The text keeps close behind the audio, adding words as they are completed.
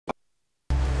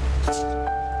That's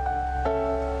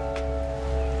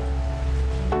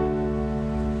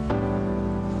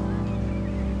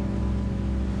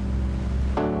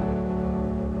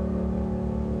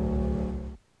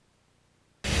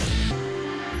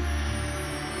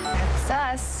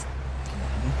us.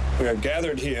 We are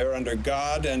gathered here under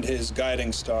God and his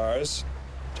guiding stars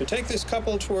to take this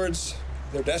couple towards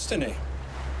their destiny.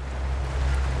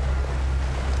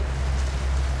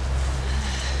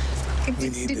 We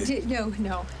need this.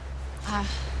 No.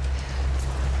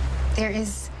 There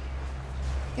is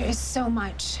so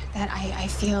much that I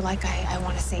feel like I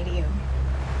want to say to you.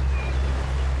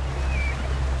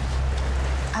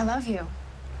 I love you.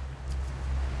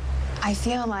 I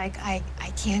feel like I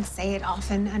can't say it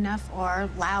often enough or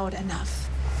loud enough.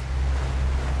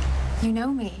 You know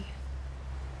me.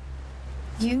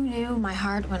 You knew my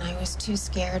heart when I was too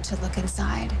scared to look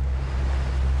inside.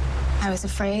 I was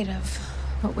afraid of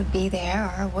what would be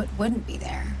there or what wouldn't be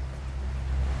there.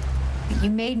 But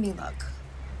you made me look.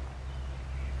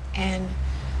 And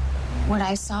what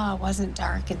I saw wasn't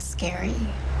dark and scary.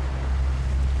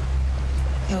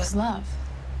 It was love.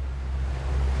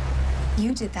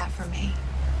 You did that for me.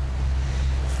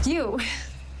 You.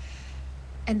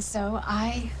 And so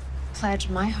I pledge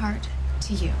my heart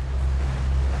to you.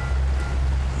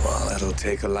 Well, it'll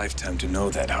take a lifetime to know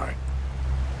that heart.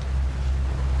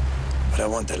 But I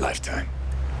want that lifetime.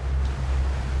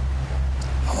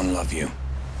 I want to love you.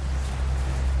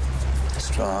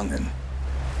 Strong and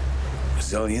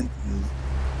resilient and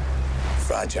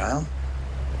fragile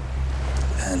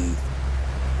and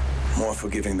more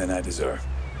forgiving than I deserve.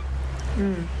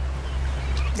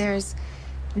 There's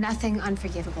nothing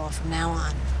unforgivable from now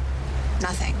on.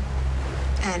 Nothing.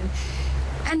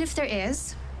 And if there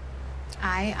is,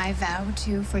 I vow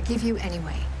to forgive you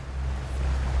anyway.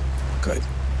 Good.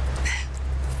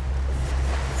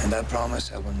 And I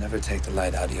promise I will never take the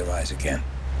light out of your eyes again.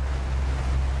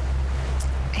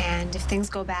 And if things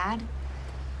go bad,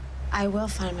 I will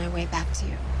find my way back to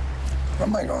you. Where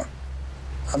am I going?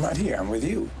 I'm not here. I'm with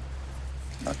you.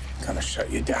 I'm not gonna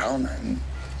shut you down.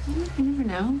 You never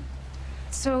know.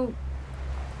 So,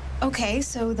 okay,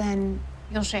 so then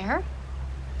you'll share?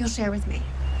 You'll share with me.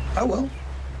 I will.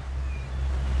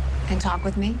 And talk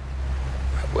with me?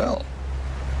 I will.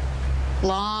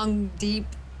 Long, deep,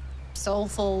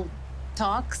 soulful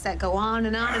talks that go on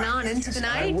and on and on into the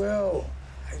night? I will.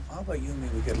 Hey, how about you and me?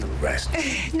 We get a little rest.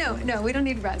 No, we don't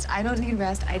need rest. I don't need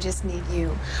rest. I just need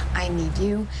you. I need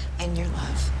you and your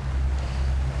love.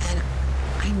 And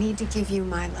I need to give you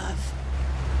my love.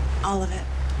 All of it.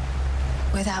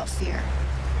 Without fear.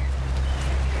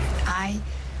 I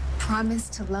promise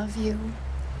to love you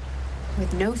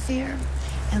with no fear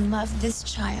and love this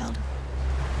child.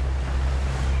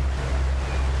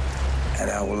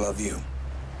 And I will love you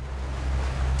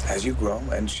as you grow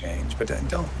and change, but then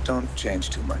don't change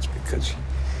too much because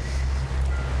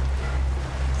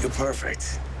you're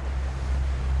perfect.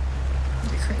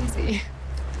 You're crazy.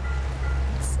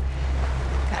 It's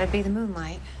gotta be the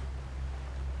moonlight.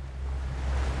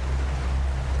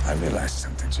 I realized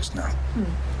something just now.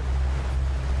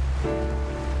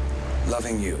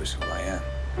 Loving you is who I am.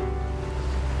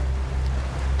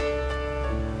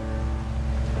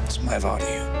 It's my vow to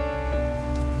you.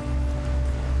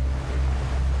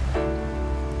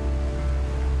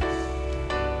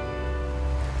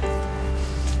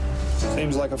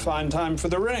 Seems like a fine time for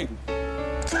the ring.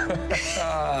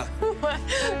 What?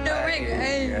 No ring.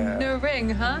 Hey, yeah. No ring,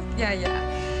 huh? Yeah.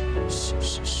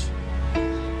 Shh.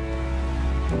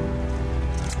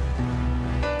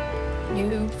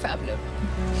 No problem.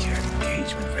 Your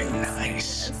engagement ring,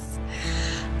 nice.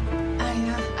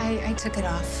 I took it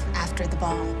off after the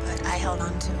ball, but I held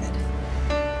on to it.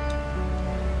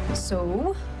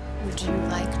 So, would you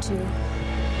like to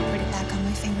put it back on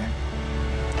my finger?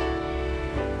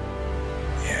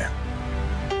 Yeah.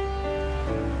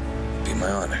 Be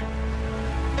my honor.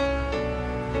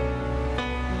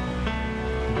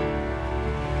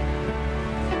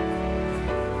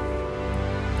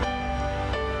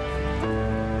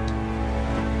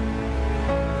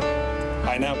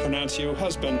 I now pronounce you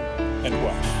husband and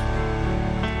wife.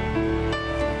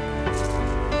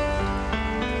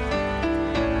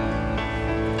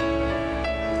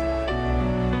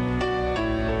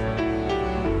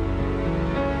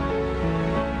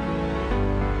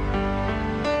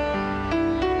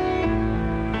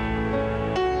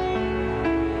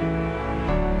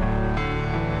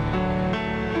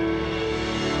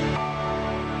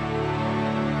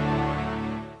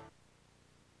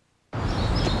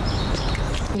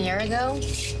 A year ago?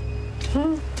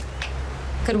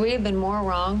 Could we have been more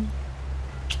wrong?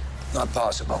 Not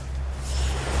possible.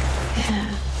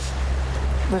 Yeah.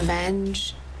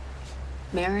 Revenge?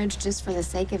 Marriage just for the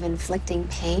sake of inflicting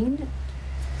pain?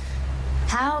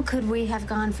 How could we have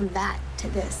gone from that to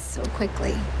this so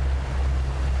quickly?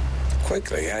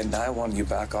 Quickly? I wanted you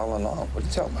back all along. What are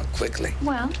you talking about, quickly?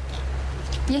 Well,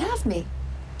 you have me.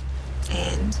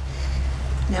 And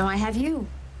now I have you.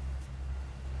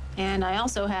 And I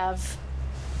also have...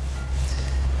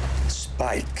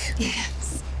 Spike.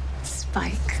 Yes,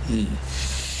 Spike.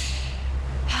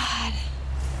 God.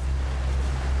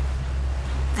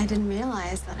 I didn't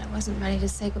realize that I wasn't ready to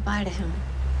say goodbye to him.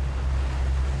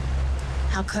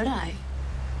 How could I,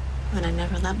 when I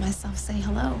never let myself say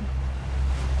hello?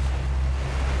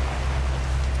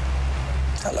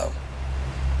 Hello.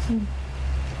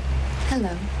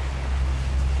 Hello.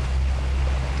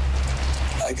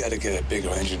 I gotta get a bigger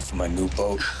engine for my new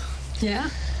boat. Yeah?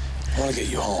 I wanna get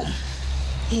you home.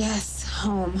 Yes,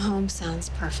 home. Home sounds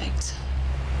perfect.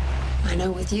 I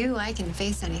know with you, I can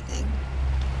face anything.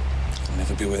 You'll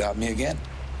never be without me again.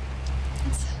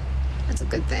 That's a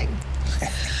good thing.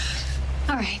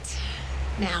 All right.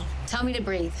 Now, tell me to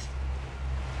breathe.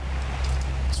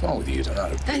 What's wrong with you? You don't know how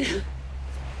to breathe.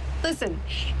 Listen,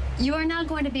 you are not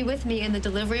going to be with me in the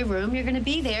delivery room. You're going to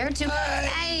be there to...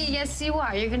 Hey, yes, you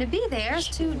are. You're going to be there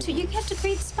to... You have to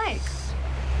greet Spike.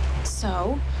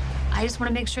 So, I just want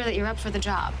to make sure that you're up for the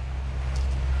job.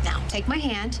 Now, take my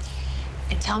hand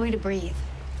and tell me to breathe.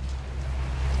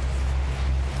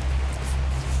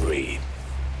 Breathe.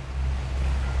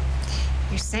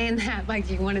 You're saying that like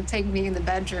you want to take me in the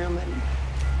bedroom and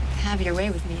have your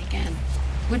way with me again,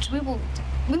 which we will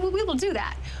do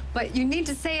that. But you need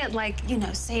to say it like,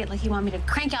 say it like you want me to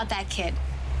crank out that kid.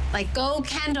 Like, go,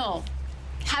 Kendall.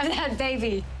 Have that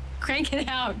baby. Crank it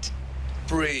out.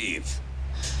 Breathe.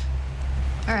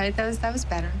 All right, that was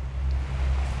better.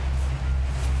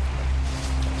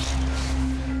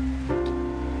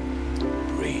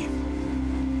 Breathe.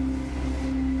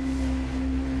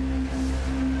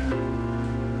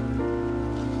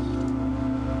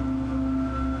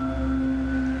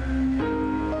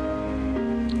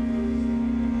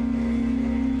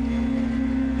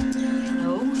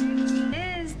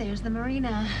 The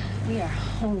marina. We are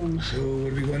home. So where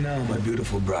do we go now, my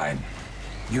beautiful bride?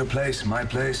 Your place, my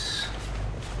place,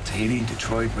 Tahiti,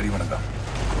 Detroit, where do you want to go?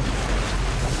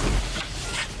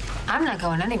 I'm not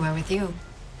going anywhere with you.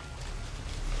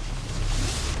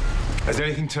 Has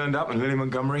anything turned up in Lily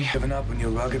Montgomery? Given up on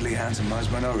your ruggedly handsome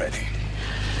husband already?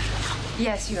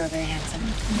 Yes, you are very handsome.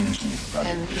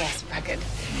 And yes, rugged.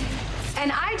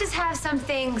 And I just have some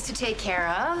things to take care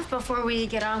of before we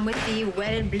get on with the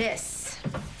wedded bliss.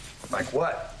 Like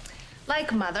what?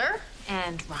 Like Mother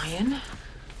and Ryan.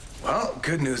 Well,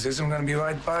 good news is I'm going to be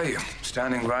right by you.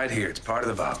 Standing right here. It's part of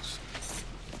the vows.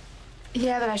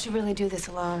 Yeah, but I should really do this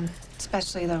alone.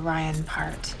 Especially the Ryan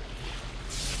part.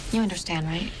 You understand,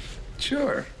 right?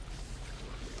 Sure.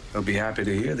 He'll be happy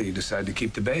to hear that you decided to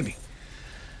keep the baby.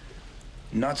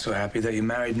 Not so happy that you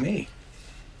married me.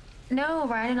 No,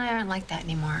 Ryan and I aren't like that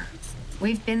anymore.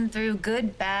 We've been through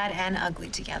good, bad, and ugly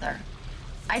together.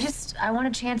 I want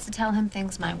a chance to tell him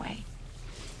things my way.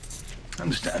 I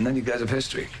understand. Then you guys have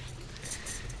history.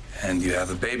 And you have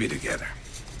a baby together.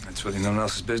 That's really no one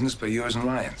else's business but yours and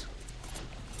Ryan's.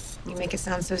 You make it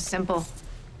sound so simple.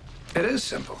 It is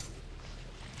simple.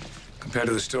 Compared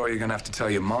to the story you're gonna have to tell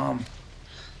your mom.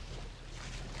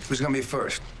 Who's gonna be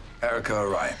first, Erica or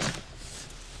Ryan?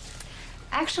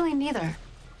 Actually, neither.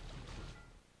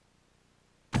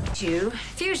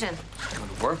 Fusion. Going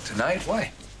to work tonight?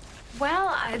 Why? Well,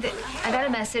 I got a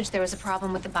message there was a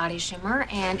problem with the body shimmer,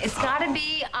 and it's got to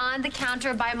be on the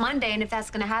counter by Monday, and if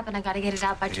that's going to happen, I got to get it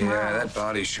out by tomorrow. Yeah, that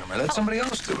body shimmer. Let somebody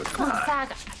else do it. Come on.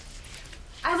 Zach,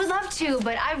 I would love to,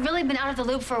 but I've really been out of the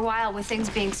loop for a while with things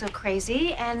being so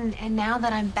crazy, and now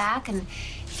that I'm back and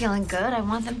feeling good, I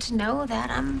want them to know that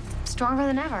I'm stronger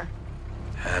than ever.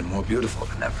 And more beautiful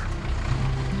than ever.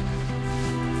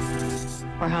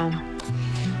 We're home.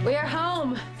 We are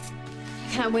home.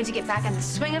 I can't wait to get back in the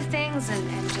swing of things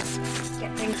and just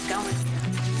get things going.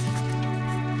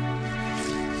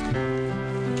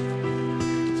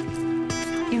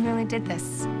 You really did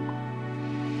this.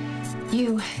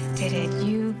 You did it.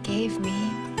 You gave me.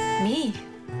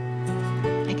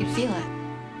 I could feel it.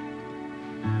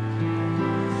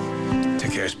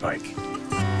 Take care, Spike.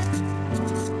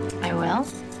 I will.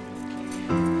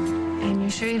 And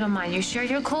you're sure you don't mind? You're sure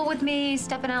you're cool with me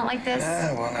stepping out like this?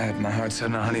 Well, I had my heart set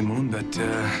on a honeymoon, but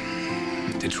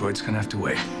Detroit's gonna have to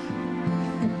wait.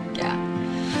 Yeah.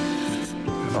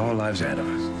 We have our lives ahead of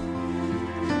us.